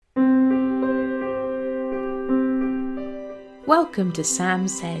Welcome to Sam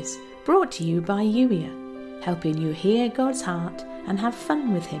Says, brought to you by Youier, helping you hear God's heart and have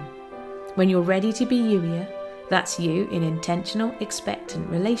fun with Him. When you're ready to be Youier, that's you in intentional, expectant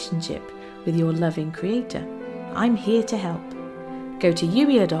relationship with your loving Creator, I'm here to help. Go to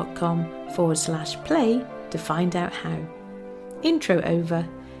youier.com/play to find out how. Intro over,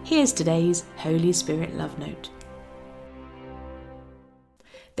 here's today's Holy Spirit Love Note.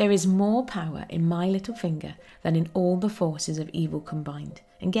 There is more power in my little finger than in all the forces of evil combined.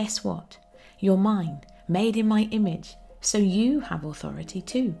 And guess what? You're mine, made in my image, so you have authority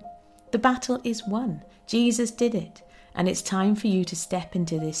too. The battle is won. Jesus did it. And it's time for you to step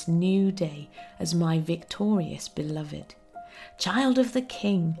into this new day as my victorious beloved. Child of the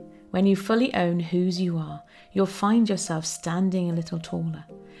King, when you fully own whose you are, you'll find yourself standing a little taller,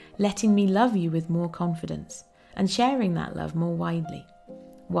 letting me love you with more confidence and sharing that love more widely.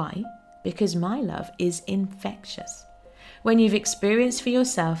 Why? Because my love is infectious. When you've experienced for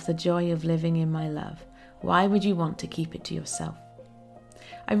yourself the joy of living in my love, why would you want to keep it to yourself?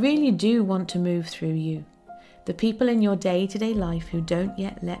 I really do want to move through you, the people in your day-to-day life who don't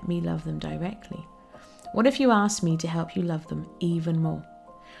yet let me love them directly. What if you asked me to help you love them even more?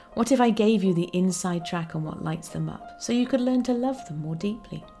 What if I gave you the inside track on what lights them up so you could learn to love them more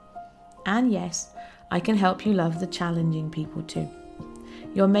deeply? And yes, I can help you love the challenging people too.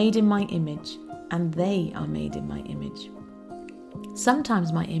 You're made in my image, and they are made in my image.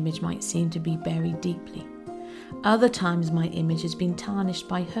 Sometimes my image might seem to be buried deeply. Other times my image has been tarnished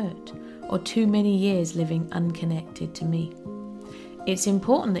by hurt or too many years living unconnected to me. It's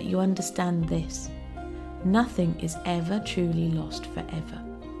important that you understand this. Nothing is ever truly lost forever.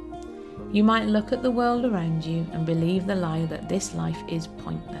 You might look at the world around you and believe the lie that this life is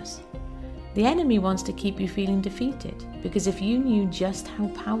pointless. The enemy wants to keep you feeling defeated, because if you knew just how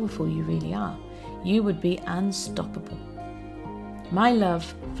powerful you really are, you would be unstoppable. My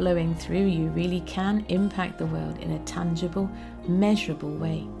love flowing through you really can impact the world in a tangible, measurable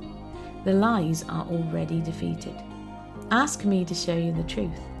way. The lies are already defeated. Ask me to show you the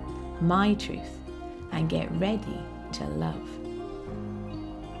truth, my truth, and get ready to love.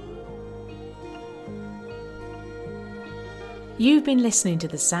 You've been listening to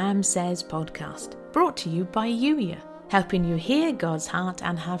the Sam Says podcast, brought to you by Youier, helping you hear God's heart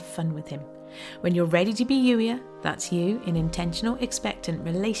and have fun with Him. When you're ready to be Youier, that's you in intentional, expectant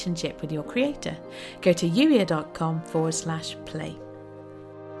relationship with your Creator, go to youier.com/play.